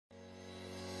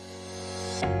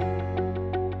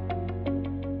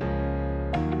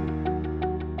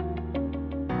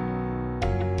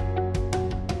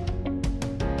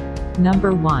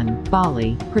Number 1.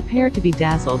 Bali. Prepare to be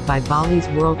dazzled by Bali's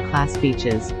world-class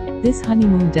beaches. This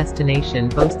honeymoon destination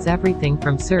boasts everything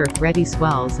from surf-ready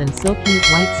swells and silky,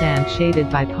 white sand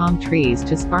shaded by palm trees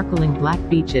to sparkling black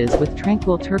beaches with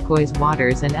tranquil turquoise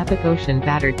waters and epic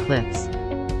ocean-battered cliffs.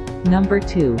 Number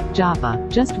 2. Java.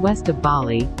 Just west of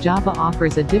Bali, Java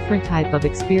offers a different type of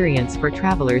experience for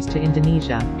travelers to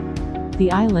Indonesia.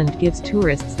 The island gives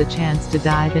tourists the chance to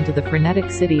dive into the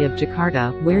frenetic city of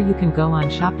Jakarta, where you can go on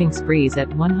shopping sprees at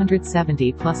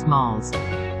 170-plus malls.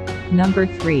 Number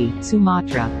 3.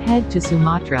 Sumatra. Head to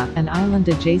Sumatra, an island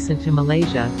adjacent to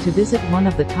Malaysia, to visit one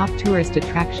of the top tourist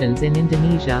attractions in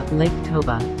Indonesia, Lake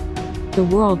Toba. The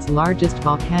world's largest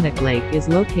volcanic lake is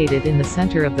located in the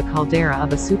center of the caldera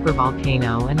of a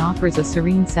supervolcano and offers a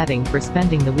serene setting for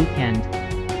spending the weekend.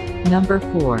 Number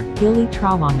 4. Gili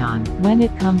Trawangan. When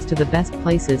it comes to the best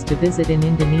places to visit in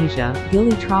Indonesia,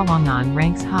 Gili Trawangan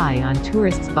ranks high on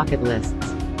tourists' bucket lists.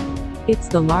 It's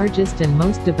the largest and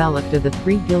most developed of the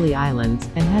 3 Gili Islands,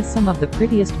 and has some of the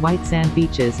prettiest white sand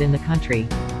beaches in the country.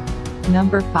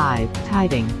 Number 5.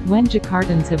 Tiding. When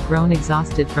Jakartans have grown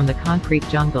exhausted from the concrete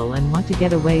jungle and want to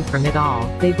get away from it all,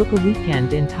 they book a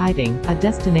weekend in Tiding, a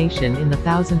destination in the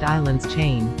Thousand Islands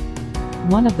chain.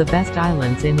 One of the best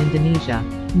islands in Indonesia.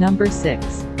 Number 6.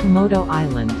 Komodo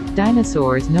Island.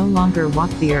 Dinosaurs no longer walk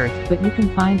the earth, but you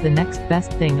can find the next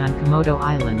best thing on Komodo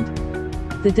Island.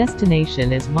 The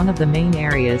destination is one of the main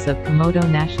areas of Komodo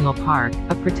National Park,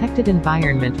 a protected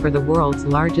environment for the world's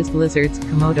largest lizards,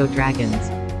 Komodo dragons.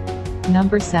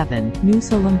 Number 7.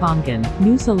 Nusa Lembongan.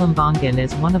 Nusa Lembongan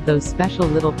is one of those special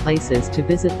little places to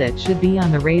visit that should be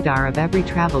on the radar of every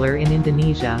traveler in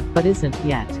Indonesia, but isn't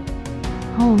yet.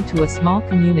 Home to a small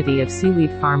community of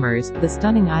seaweed farmers, the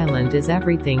stunning island is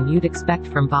everything you'd expect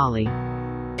from Bali.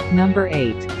 Number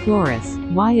 8. Flores.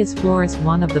 Why is Flores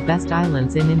one of the best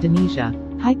islands in Indonesia?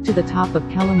 Hike to the top of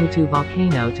Kelimutu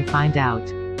volcano to find out.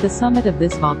 The summit of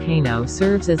this volcano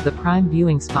serves as the prime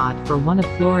viewing spot for one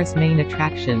of Flores' main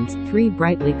attractions, 3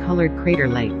 brightly colored crater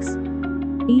lakes.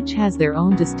 Each has their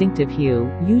own distinctive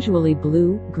hue, usually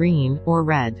blue, green, or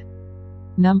red.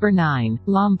 Number 9.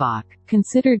 Lombok.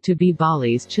 Considered to be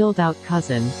Bali's chilled-out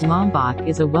cousin, Lombok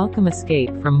is a welcome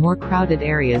escape from more crowded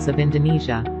areas of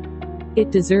Indonesia. It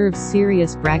deserves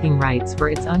serious bragging rights for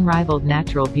its unrivaled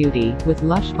natural beauty, with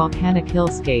lush volcanic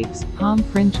hillscapes,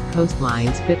 palm-fringed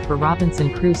coastlines fit for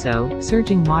Robinson Crusoe,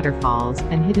 surging waterfalls,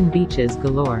 and hidden beaches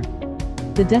galore.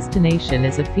 The destination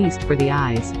is a feast for the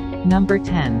eyes. Number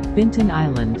 10. Bintan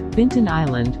Island. Bintan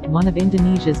Island, one of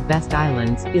Indonesia's best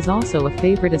islands, is also a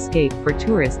favorite escape for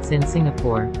tourists in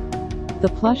Singapore. The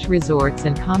plush resorts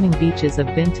and calming beaches of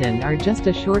Bintan are just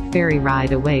a short ferry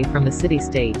ride away from the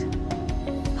city-state.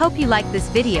 Hope you liked this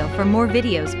video. For more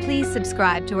videos, please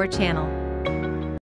subscribe to our channel.